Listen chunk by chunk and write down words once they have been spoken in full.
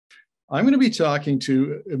I'm going to be talking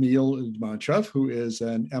to Emil Dimanchev, who is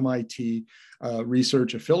an MIT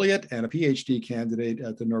research affiliate and a PhD candidate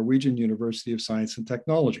at the Norwegian University of Science and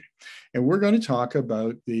Technology. And we're going to talk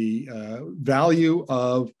about the value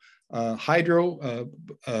of hydropower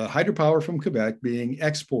from Quebec being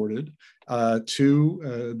exported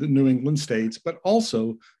to the New England states, but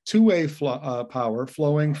also two-way power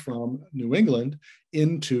flowing from New England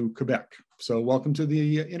into Quebec. So welcome to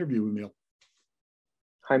the interview, Emil.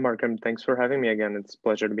 Hi, Markham. Thanks for having me again. It's a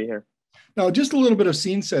pleasure to be here. Now, just a little bit of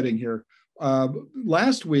scene setting here.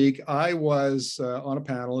 Last week, I was on a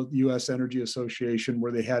panel at the U.S. Energy Association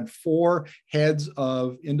where they had 4 heads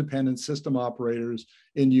of independent system operators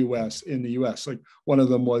in the U.S. Like one of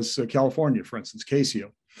them was California, for instance,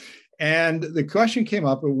 Casio. And the question came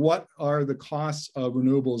up of what are the costs of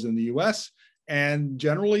renewables in the U.S.? And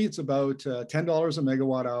generally, it's about $10 a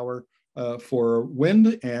megawatt hour for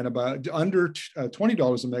wind and about under $20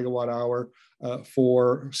 a megawatt hour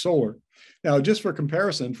for solar. Now, just for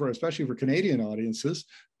comparison, especially for Canadian audiences,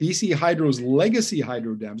 BC Hydro's legacy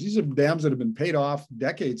hydro dams, these are dams that have been paid off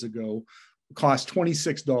decades ago, cost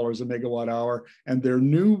 $26 a megawatt hour, and their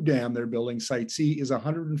new dam they're building, Site C, is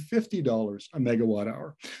 $150 a megawatt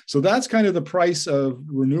hour. So that's kind of the price of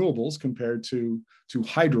renewables compared to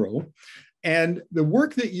hydro. And the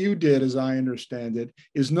work that you did, as I understand it,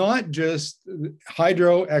 is not just Quebec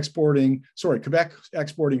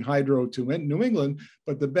exporting hydro to New England,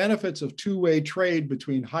 but the benefits of two-way trade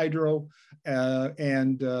between hydro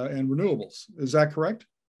and renewables. Is that correct?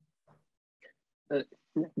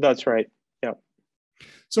 That's right. Yeah.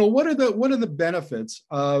 So what are the benefits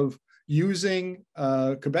of using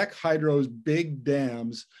Quebec Hydro's big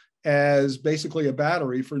dams as basically a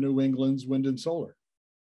battery for New England's wind and solar?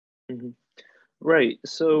 Mm-hmm. Right.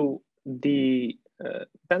 So the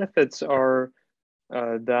benefits are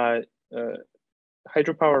that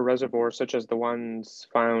hydropower reservoirs, such as the ones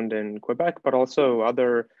found in Quebec, but also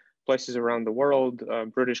other places around the world.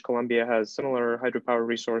 British Columbia has similar hydropower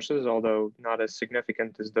resources, although not as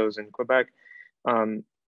significant as those in Quebec.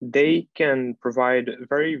 They can provide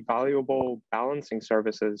very valuable balancing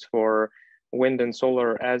services for wind and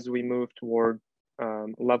solar as we move toward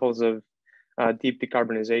levels of deep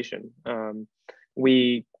decarbonization.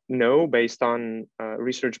 We know, based on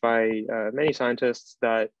research by many scientists,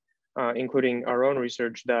 that including our own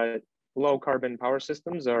research, that low carbon power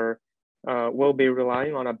systems will be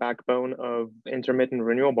relying on a backbone of intermittent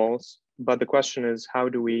renewables. But the question is, how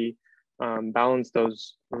do we balance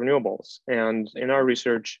those renewables? And in our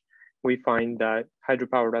research, we find that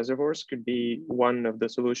hydropower reservoirs could be one of the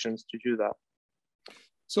solutions to do that.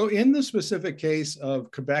 So in the specific case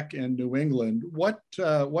of Quebec and New England, what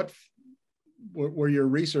were your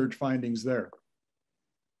research findings there?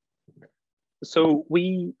 So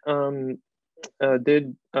we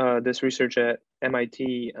did this research at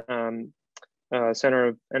MIT Center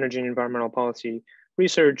of Energy and Environmental Policy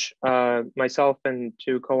Research. Myself and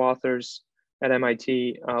 2 co-authors at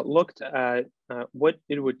MIT looked at what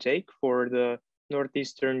it would take for the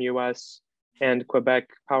northeastern US and Quebec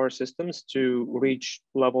power systems to reach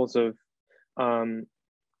levels of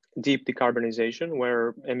deep decarbonization,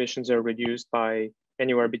 where emissions are reduced by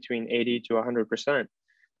anywhere between 80 to 100%.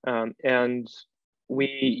 And we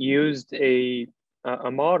used a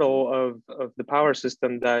model of the power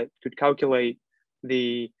system that could calculate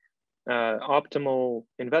the optimal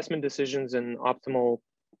investment decisions and optimal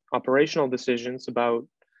operational decisions about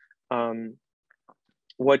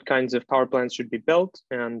what kinds of power plants should be built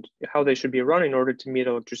and how they should be run in order to meet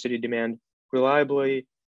electricity demand reliably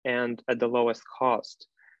and at the lowest cost.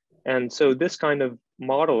 And so this kind of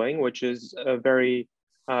modeling, which is very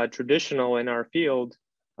traditional in our field,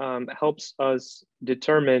 helps us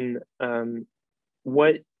determine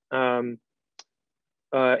what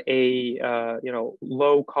a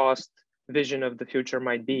low cost vision of the future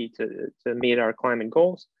might be to meet our climate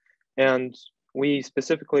goals. And we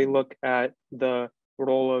specifically look at the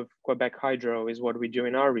role of Quebec Hydro is what we do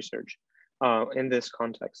in our research in this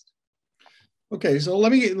context. Okay, so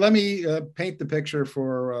let me paint the picture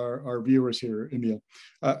for our viewers here, Emil.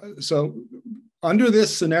 So under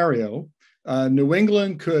this scenario, New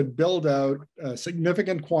England could build out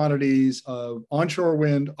significant quantities of onshore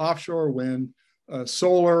wind, offshore wind,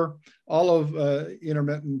 solar, all of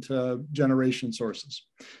intermittent generation sources.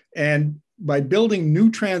 And by building new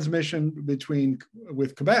transmission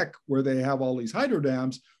with Quebec, where they have all these hydro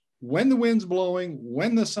dams, when the wind's blowing,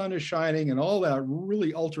 when the sun is shining, and all that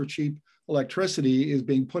really ultra cheap electricity is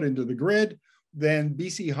being put into the grid, then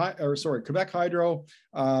Quebec Hydro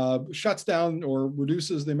shuts down or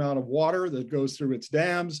reduces the amount of water that goes through its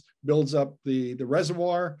dams, builds up the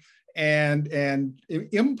reservoir, and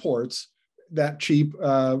imports that cheap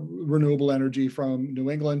renewable energy from New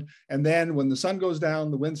England. And then when the sun goes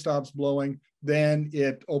down, the wind stops blowing, then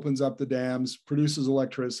it opens up the dams, produces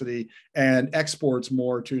electricity, and exports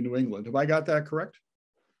more to New England. Have I got that correct?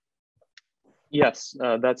 Yes,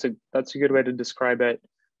 that's a good way to describe it.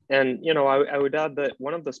 And I would add that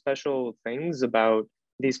one of the special things about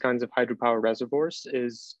these kinds of hydropower reservoirs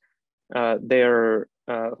is their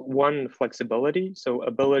one, flexibility, so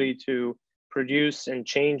ability to produce and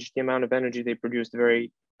change the amount of energy they produce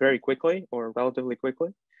very, very quickly or relatively quickly,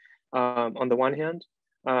 on the one hand.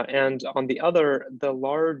 And on the other, the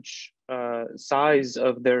large size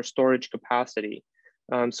of their storage capacity.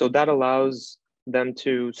 So that allows them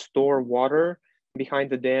to store water behind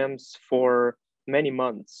the dams for many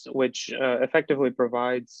months, which effectively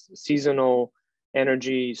provides seasonal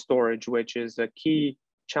energy storage, which is a key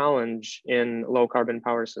challenge in low carbon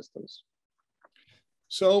power systems.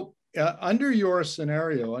 So under your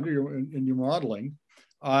scenario, in your modeling,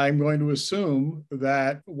 I'm going to assume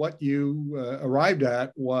that what you arrived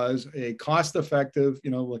at was a cost-effective,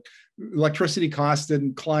 like electricity costs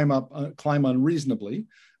didn't climb unreasonably.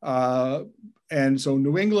 And so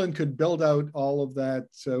New England could build out all of that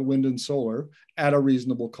wind and solar at a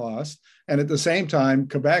reasonable cost. And at the same time,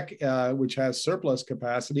 Quebec, which has surplus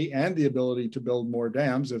capacity and the ability to build more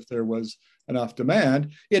dams if there was enough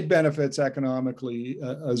demand, it benefits economically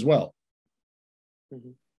as well.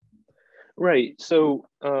 Mm-hmm. Right. So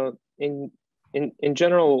in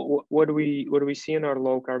general, what do we see in our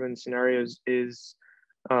low carbon scenarios is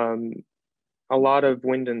a lot of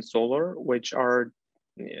wind and solar, which are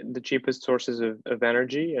the cheapest sources of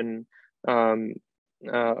energy, and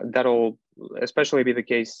that'll especially be the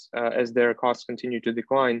case as their costs continue to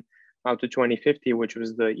decline out to 2050, which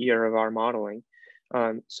was the year of our modeling.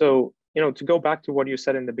 So to go back to what you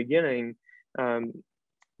said in the beginning,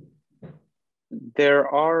 there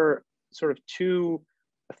are sort of two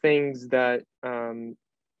things that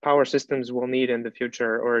power systems will need in the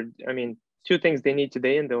future, or two things they need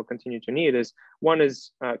today and they'll continue to need is, one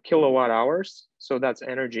is kilowatt hours, so that's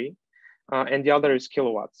energy, and the other is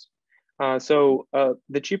kilowatts. So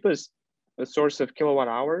the cheapest source of kilowatt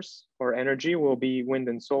hours or energy will be wind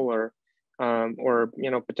and solar, or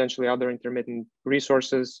potentially other intermittent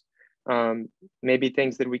resources, maybe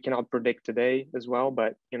things that we cannot predict today as well,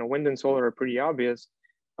 but wind and solar are pretty obvious.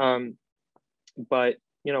 But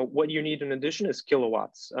what you need in addition is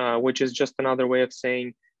kilowatts, which is just another way of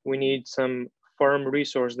saying we need some firm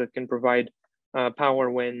resource that can provide power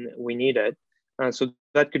when we need it. So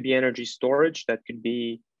that could be energy storage, that could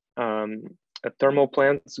be thermal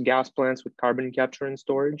plants, gas plants with carbon capture and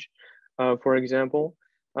storage, for example.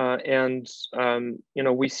 And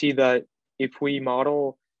we see that if we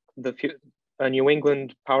model a New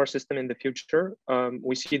England power system in the future,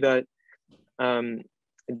 we see that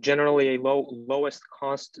generally a lowest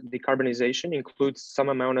cost decarbonization includes some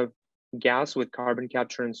amount of gas with carbon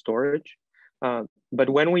capture and storage. But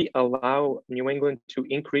when we allow New England to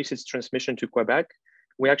increase its transmission to Quebec,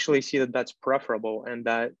 we actually see that that's preferable, and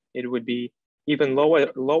that it would be even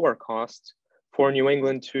lower cost for New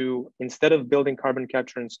England to, instead of building carbon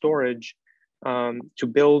capture and storage, to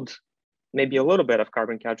build maybe a little bit of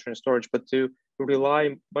carbon capture and storage, but to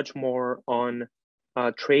rely much more on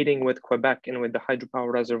trading with Quebec and with the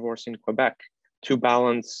hydropower reservoirs in Quebec to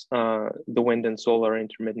balance the wind and solar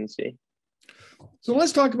intermittency. So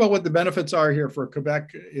let's talk about what the benefits are here for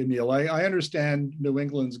Quebec, Emil. I understand New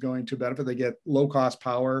England's going to benefit. They get low cost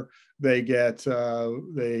power. They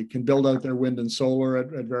can build out their wind and solar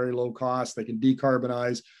at very low cost. They can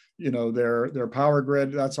decarbonize, their power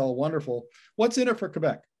grid. That's all wonderful. What's in it for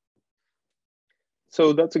Quebec?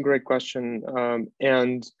 So that's a great question.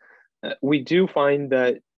 And we do find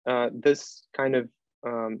that this kind of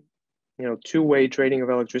two-way trading of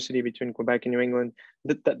electricity between Quebec and New England,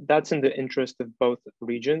 that's in the interest of both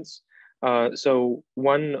regions. So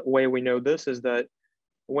one way we know this is that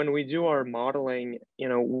when we do our modeling,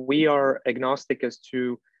 we are agnostic as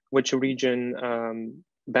to which region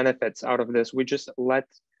benefits out of this. We just let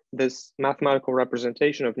this mathematical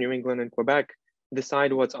representation of New England and Quebec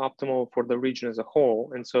decide what's optimal for the region as a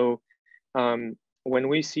whole. And so when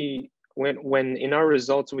in our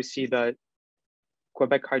results, we see that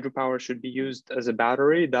Quebec hydropower should be used as a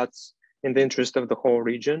battery, that's in the interest of the whole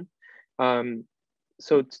region.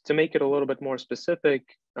 So to make it a little bit more specific,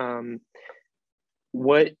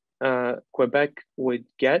 what Quebec would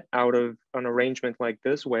get out of an arrangement like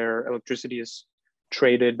this, where electricity is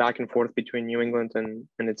traded back and forth between New England and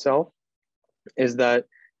itself, is that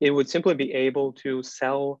it would simply be able to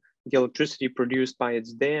sell the electricity produced by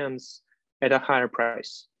its dams at a higher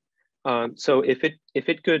price. So if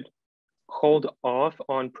it could hold off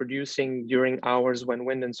on producing during hours when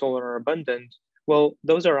wind and solar are abundant, well,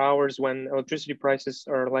 those are hours when electricity prices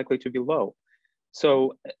are likely to be low.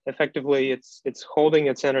 So effectively, it's holding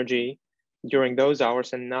its energy during those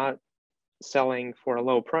hours and not selling for a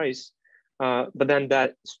low price. But then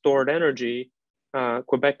that stored energy,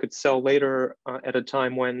 Quebec could sell later at a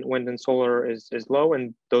time when wind and solar is low,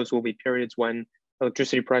 and those will be periods when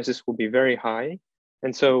electricity prices will be very high.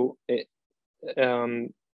 And so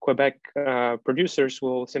Quebec producers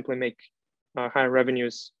will simply make higher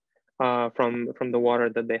revenues from the water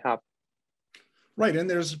that they have. Right, and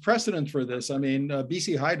there's precedent for this. I mean,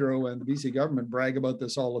 BC Hydro and the BC government brag about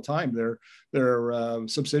this all the time. Their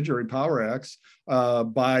subsidiary PowerX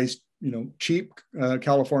buys, cheap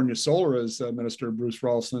California solar, as Minister Bruce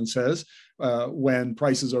Ralston says, when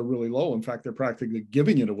prices are really low. In fact, they're practically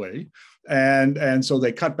giving it away. And so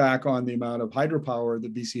they cut back on the amount of hydropower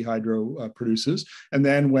that BC Hydro produces. And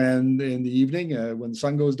then when in the evening, when the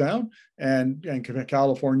sun goes down and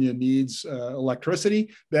California needs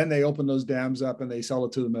electricity, then they open those dams up and they sell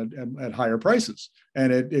it to them at higher prices.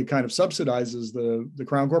 And it kind of subsidizes the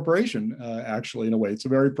Crown Corporation, actually, in a way. It's a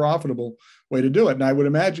very profitable way to do it. And I would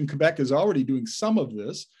imagine Quebec is already doing some of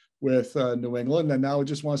this with New England, and now it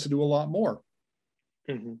just wants to do a lot more.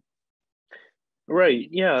 Mm-hmm. Right.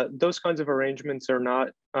 Yeah, those kinds of arrangements are not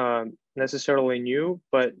necessarily new,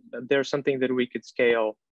 but they're something that we could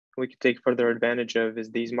scale. We could take further advantage of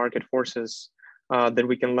is these market forces that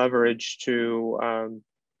we can leverage to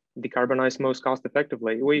decarbonize most cost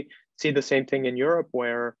effectively. We see the same thing in Europe,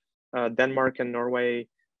 where Denmark and Norway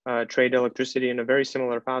trade electricity in a very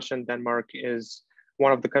similar fashion. Denmark is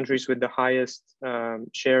one of the countries with the highest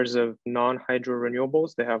shares of non-hydro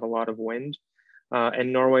renewables. They have a lot of wind.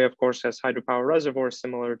 And Norway, of course, has hydropower reservoirs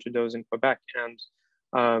similar to those in Quebec.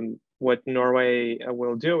 And what Norway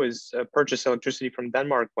will do is purchase electricity from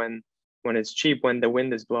Denmark when it's cheap, when the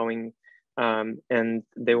wind is blowing, and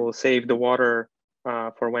they will save the water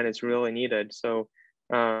for when it's really needed. So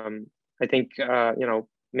I think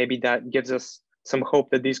maybe that gives us some hope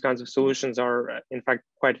that these kinds of solutions are in fact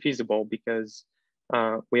quite feasible, because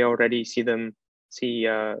we already see the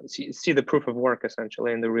proof of work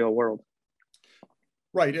essentially in the real world.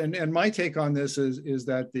 Right, and my take on this is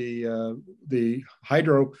that the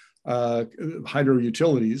hydro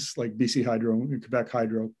utilities like BC Hydro and Quebec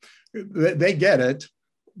Hydro, they get it,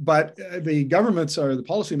 but the governments or the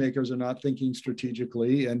policymakers are not thinking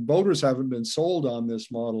strategically, and voters haven't been sold on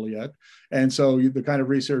this model yet. And so the kind of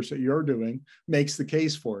research that you're doing makes the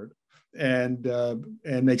case for it. And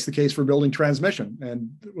makes the case for building transmission, and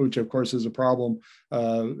which of course is a problem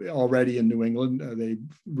already in New England. They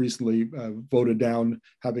recently voted down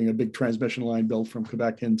having a big transmission line built from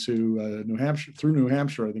Quebec into New Hampshire, through New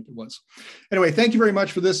Hampshire, I think it was. Anyway, thank you very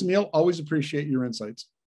much for this, Emil. Always appreciate your insights.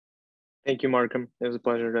 Thank you, Markham. It was a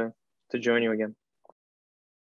pleasure to join you again.